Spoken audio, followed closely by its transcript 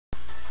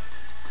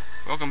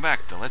welcome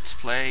back to Let's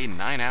Play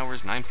 9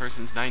 Hours, 9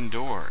 Persons, 9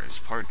 Doors,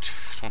 Part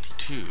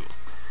 22.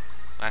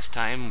 Last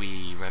time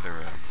we rather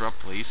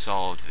abruptly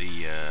solved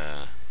the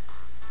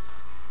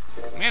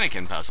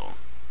mannequin puzzle.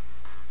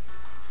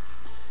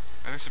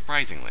 Rather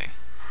surprisingly.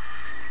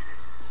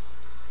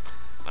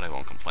 But I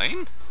won't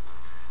complain.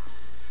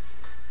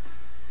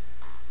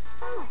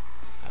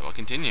 I will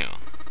continue.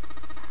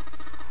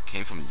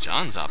 Came from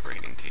John's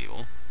operating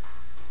table.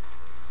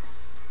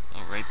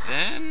 Alright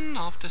then,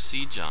 off to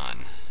see John.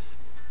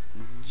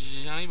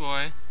 Johnny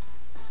boy.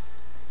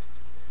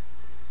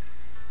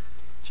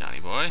 Johnny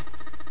boy.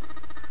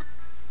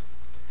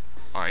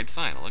 Alright,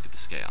 fine, I'll look at the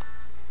scale.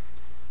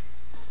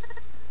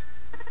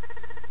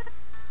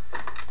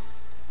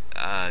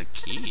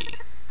 Key.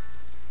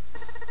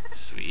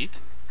 Sweet.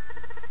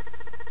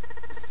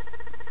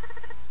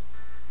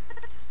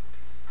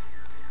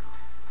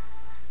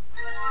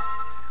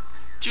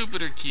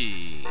 Jupiter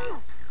key.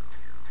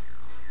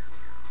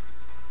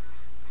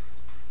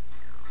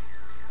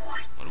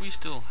 What do we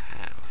still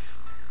have?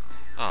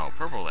 Oh,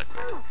 purple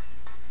liquid.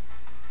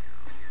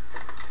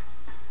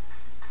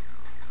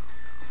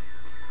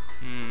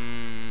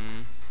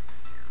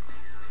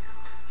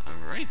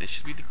 Alright, this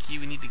should be the key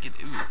we need to get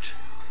out.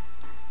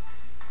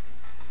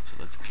 So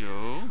let's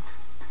go.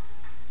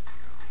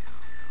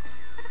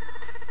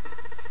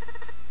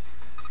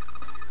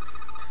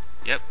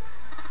 Yep.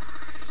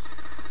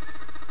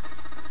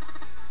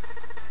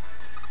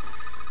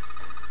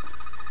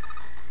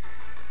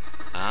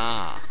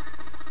 Ah.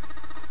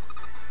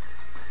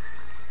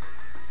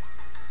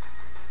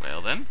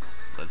 Well then,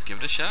 let's give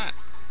it a shot.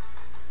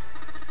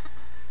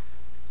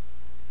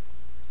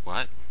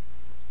 What?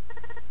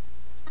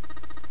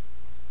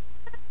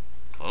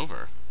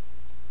 Clover?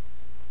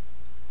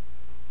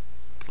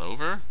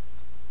 Clover?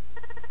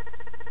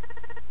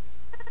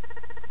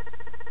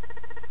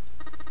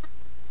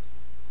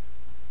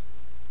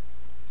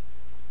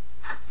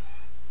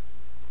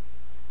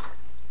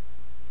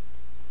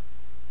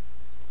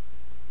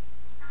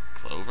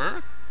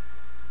 Clover?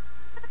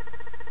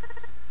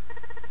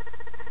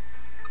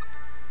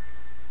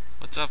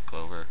 What's up,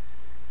 Clover?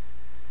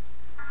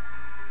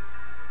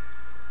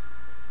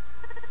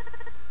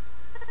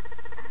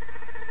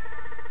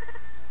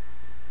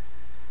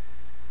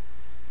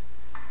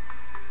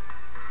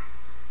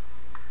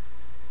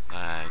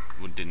 I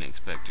didn't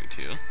expect her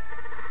to.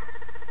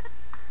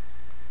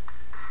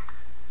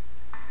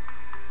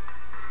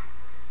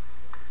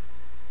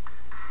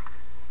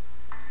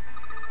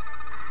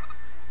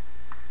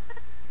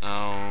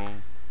 Oh.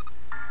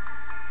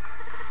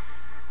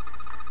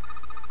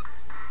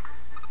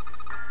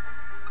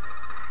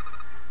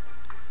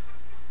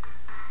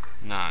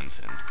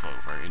 Nonsense,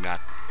 Clover.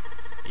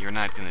 You're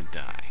not gonna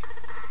die.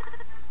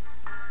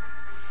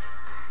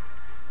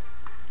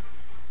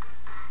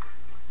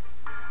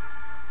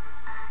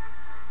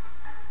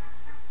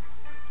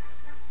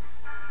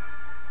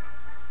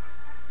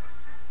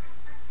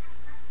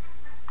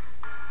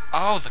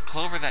 Oh, the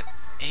clover that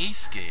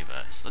Ace gave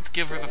us. Let's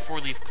give her the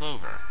 4-leaf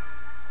clover.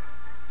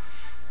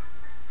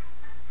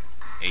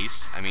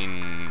 Ace? I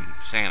mean,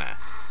 Santa.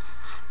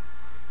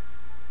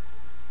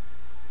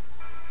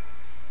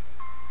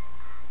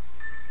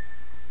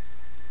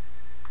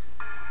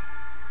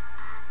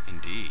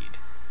 Indeed.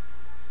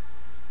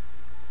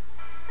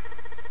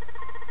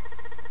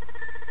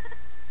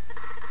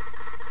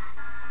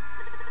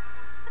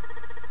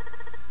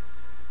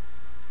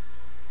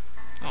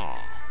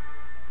 Aw.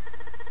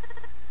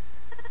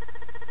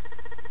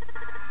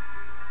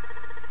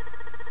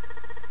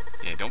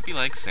 Yeah, don't be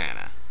like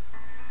Santa.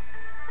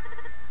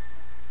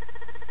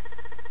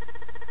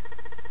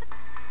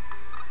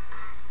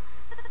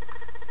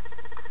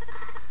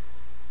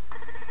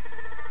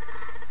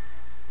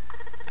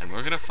 And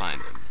we're gonna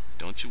find him.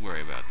 Don't you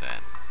worry about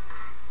that.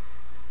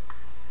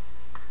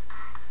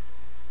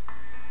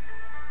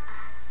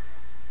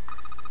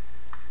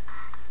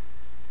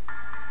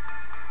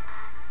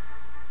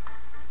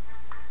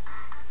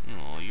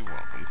 Oh, you're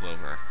welcome,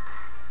 Clover.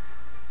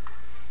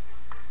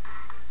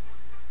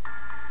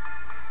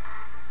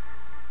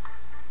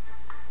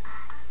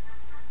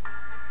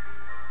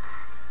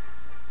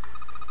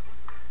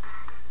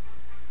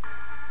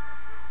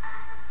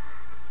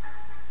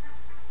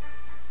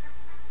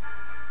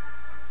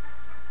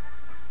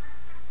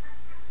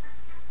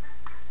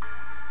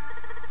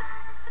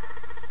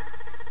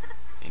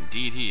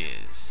 Indeed he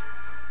is.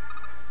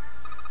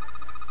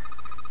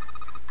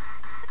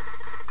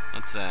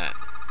 What's that?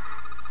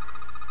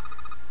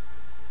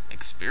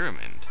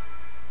 Experiment?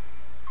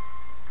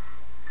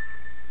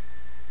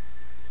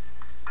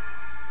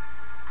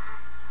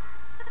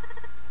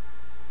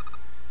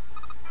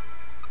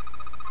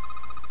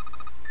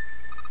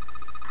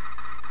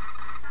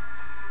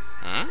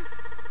 Huh?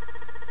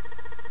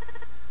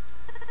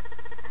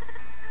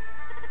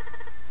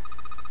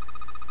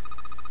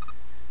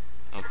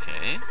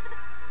 Okay.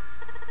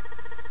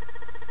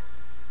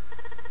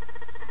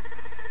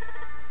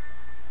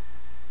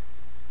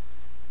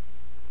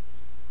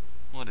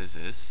 What is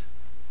this?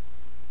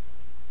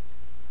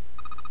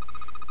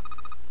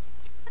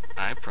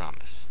 I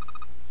promise.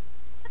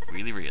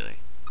 Really, really.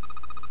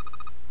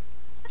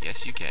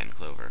 Yes, you can,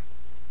 Clover.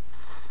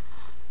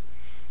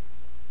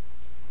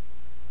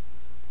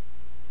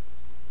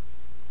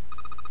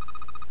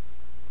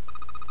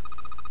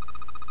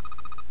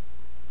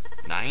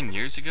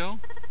 Years ago?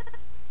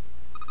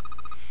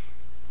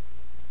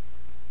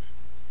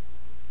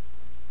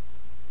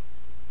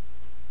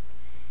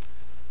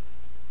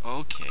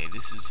 Okay,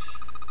 this is...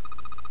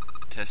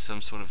 test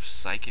some sort of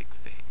psychic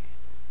thing.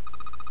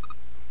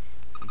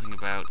 Something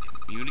about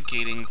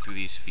communicating through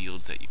these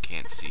fields that you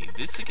can't see.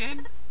 This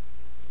again?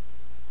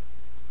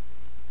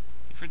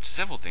 You've heard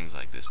several things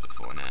like this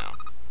before now.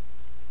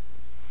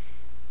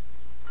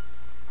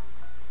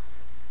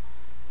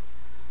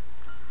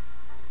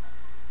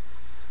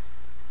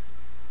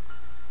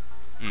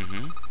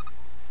 Mm-hmm.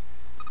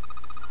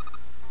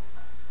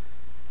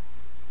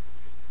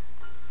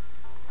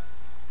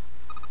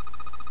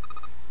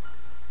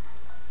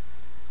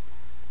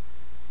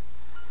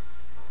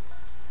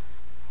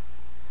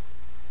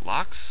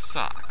 Locke's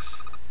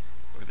socks.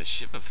 Or the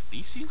ship of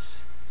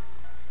Theseus?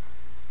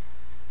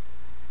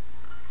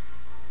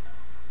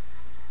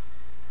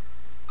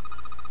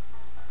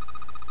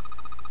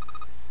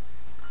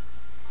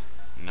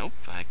 Nope,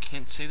 I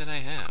can't say that I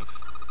have.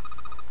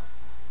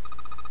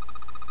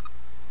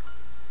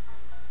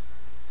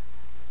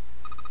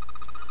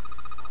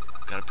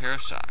 Got a pair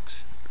of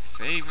socks. Your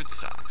favorite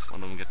socks.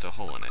 One of them gets a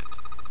hole in it.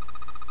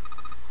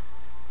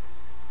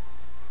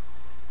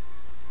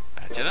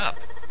 Patch it up.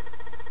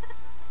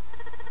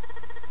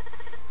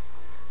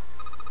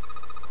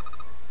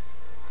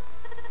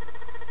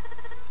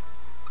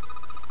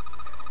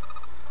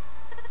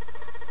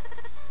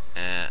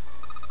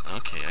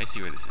 Okay, I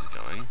see where this is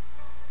going.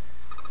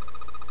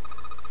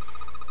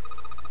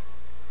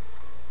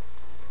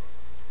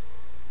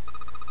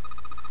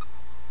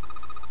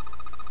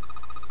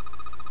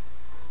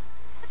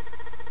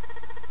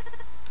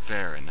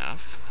 Fair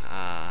enough.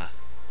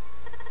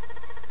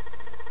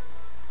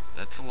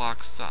 That's a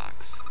Locke's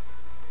socks.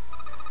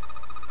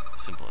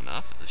 Simple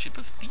enough. The ship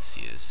of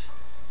Theseus.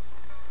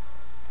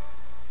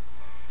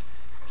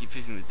 Keep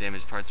fixing the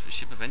damaged parts of a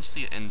ship,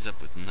 eventually it ends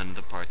up with none of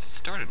the parts it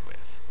started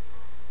with.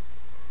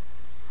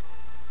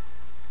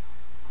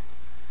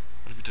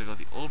 What if we took all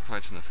the old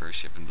parts from the first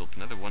ship and built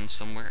another one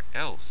somewhere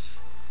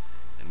else?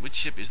 And which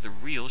ship is the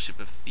real ship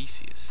of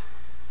Theseus?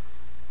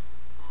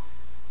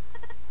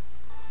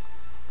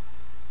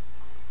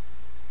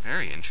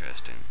 Very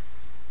interesting.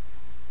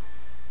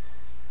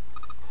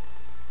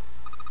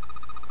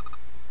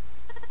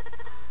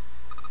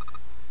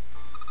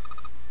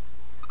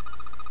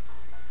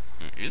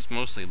 It is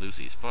mostly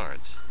Lucy's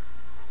parts.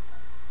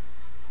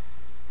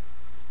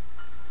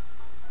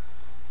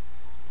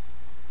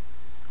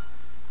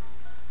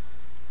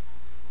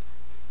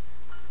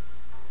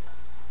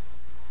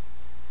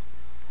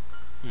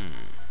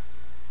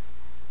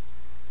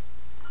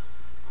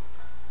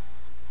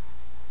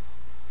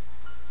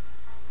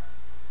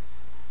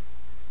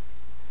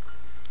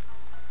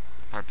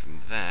 Apart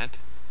from that,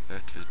 the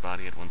rest of his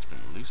body had once been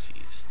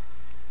Lucy's.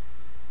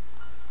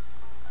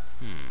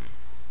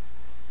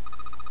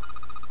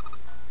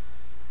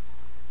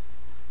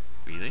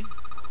 Really?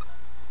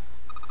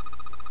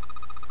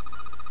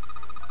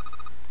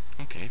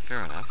 Okay,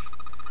 fair enough.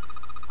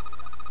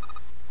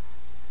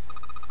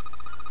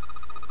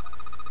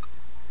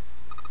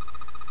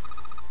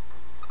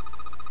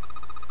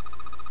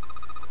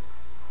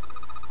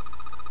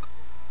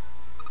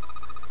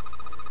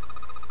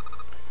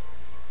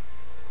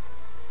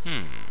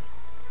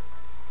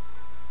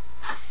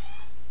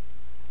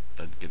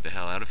 Let's get the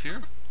hell out of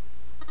here.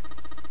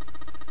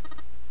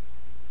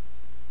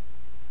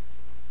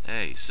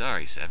 Hey,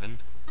 sorry, Seven.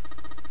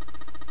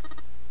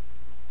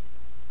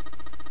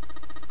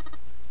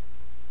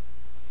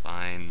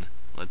 Fine,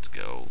 let's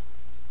go.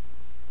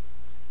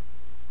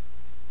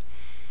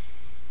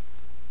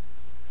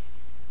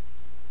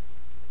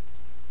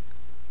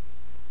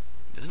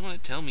 Doesn't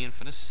want to tell me in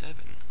front of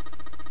Seven.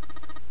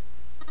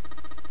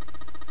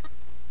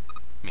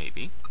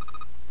 Maybe.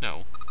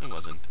 No, it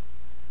wasn't.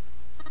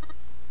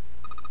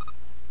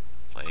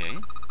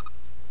 Playing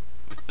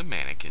with the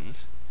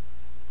mannequins.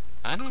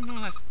 I don't know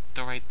if that's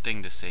the right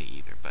thing to say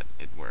either, but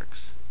it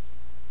works.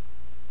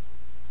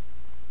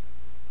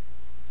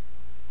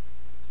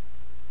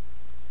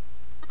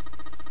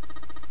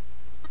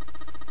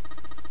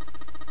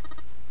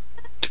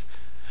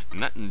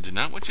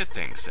 Not what you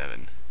think,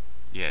 Seven.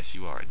 Yes,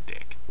 you are a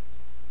dick.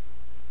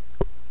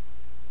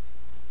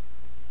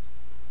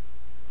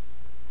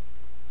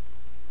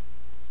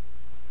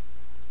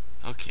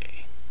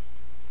 Okay.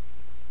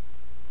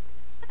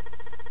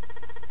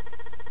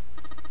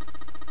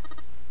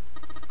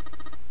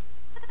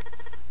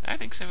 I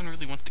think Seven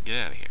really wants to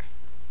get out of here.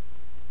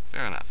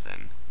 Fair enough,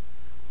 then.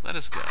 Let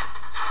us go.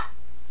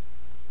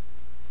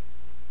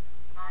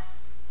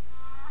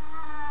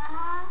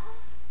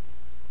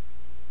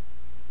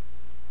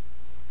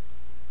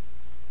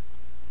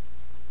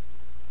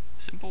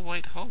 Simple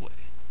white hallway.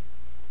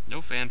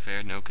 No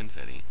fanfare, no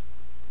confetti.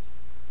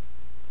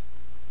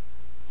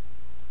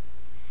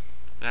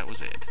 That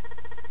was it.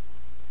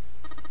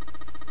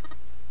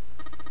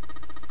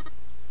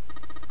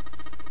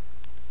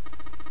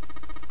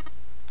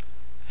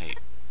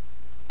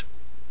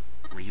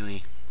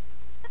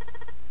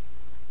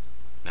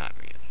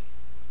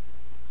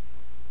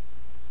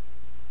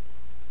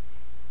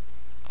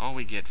 all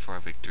we get for our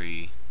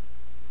victory.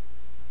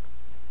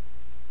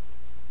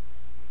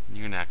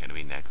 You're not going to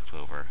be next,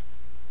 Clover.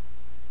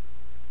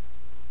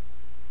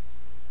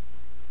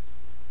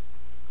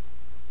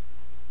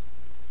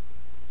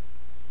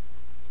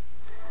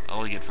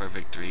 All we get for our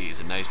victory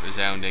is a nice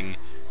resounding,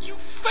 "You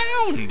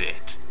found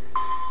it!"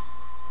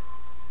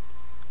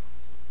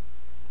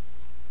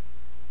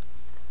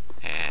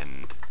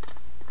 And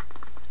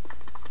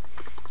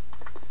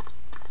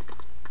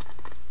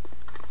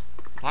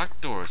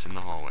locked doors in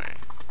the hallway.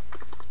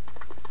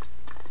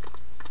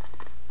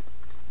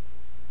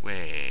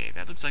 Wait,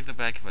 that looks like the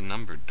back of a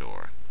numbered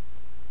door.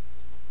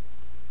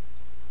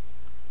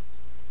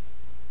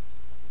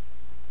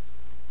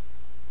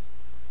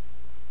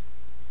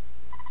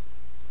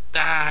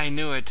 Ah, I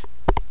knew it!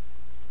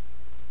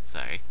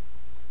 Sorry.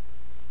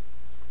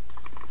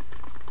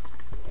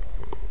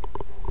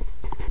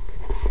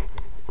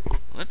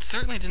 Well, it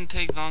certainly didn't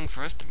take long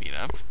for us to meet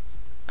up.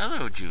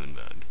 Hello,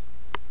 Junebug.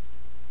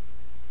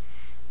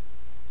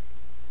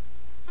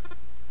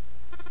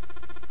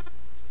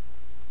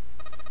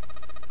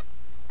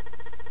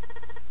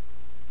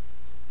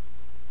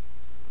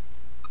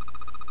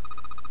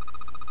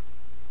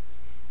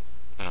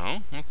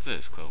 Oh, what's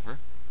this, Clover?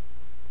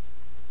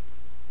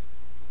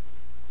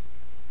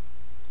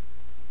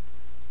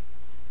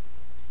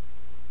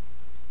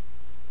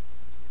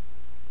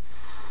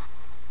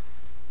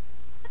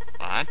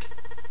 What?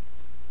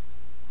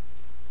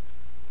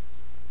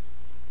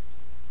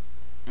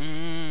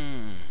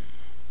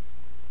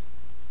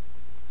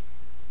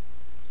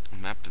 A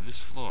map to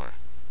this floor.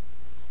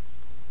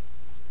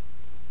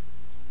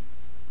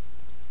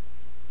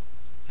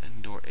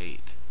 And door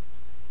 8.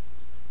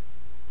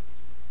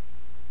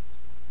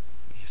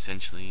 We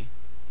essentially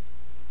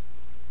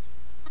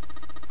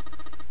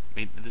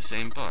made it to the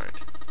same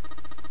part.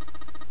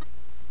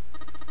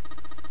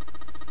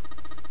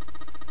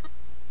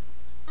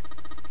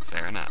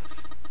 Fair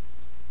enough.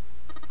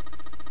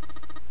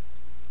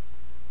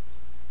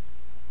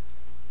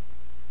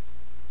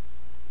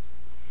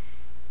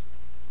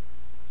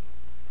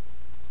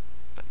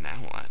 But now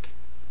what?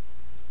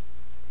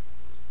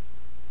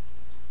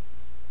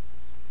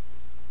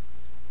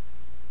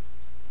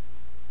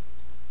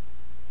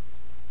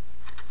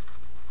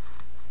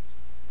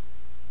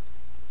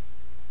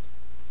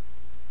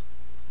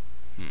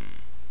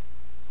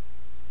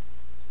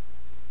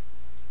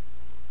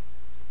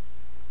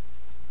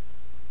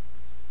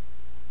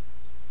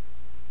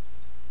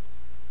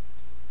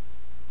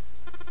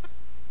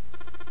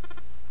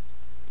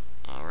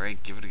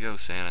 Alright, give it a go,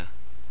 Santa.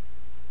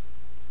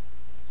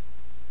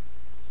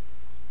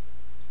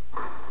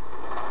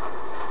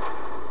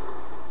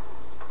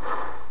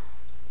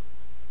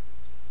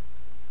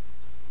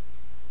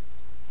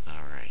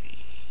 Alrighty.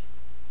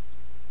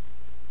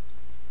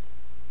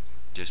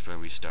 Just where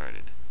we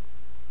started.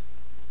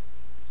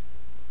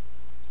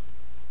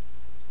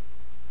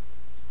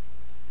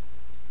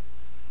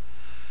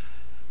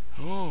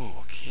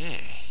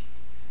 Okay.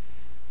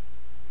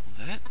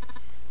 Well, that...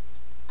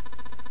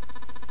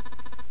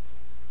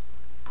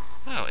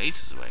 Oh,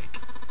 Ace is awake.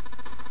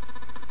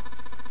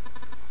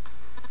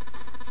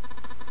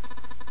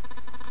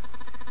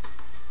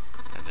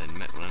 And then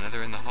met one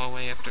another in the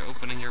hallway after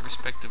opening your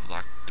respective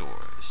locked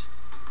doors.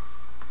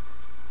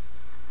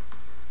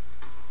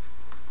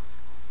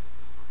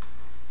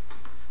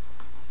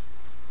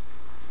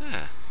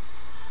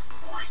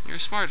 You're a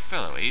smart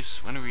fellow,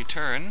 Ace. When we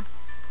return,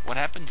 what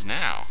happens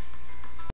now?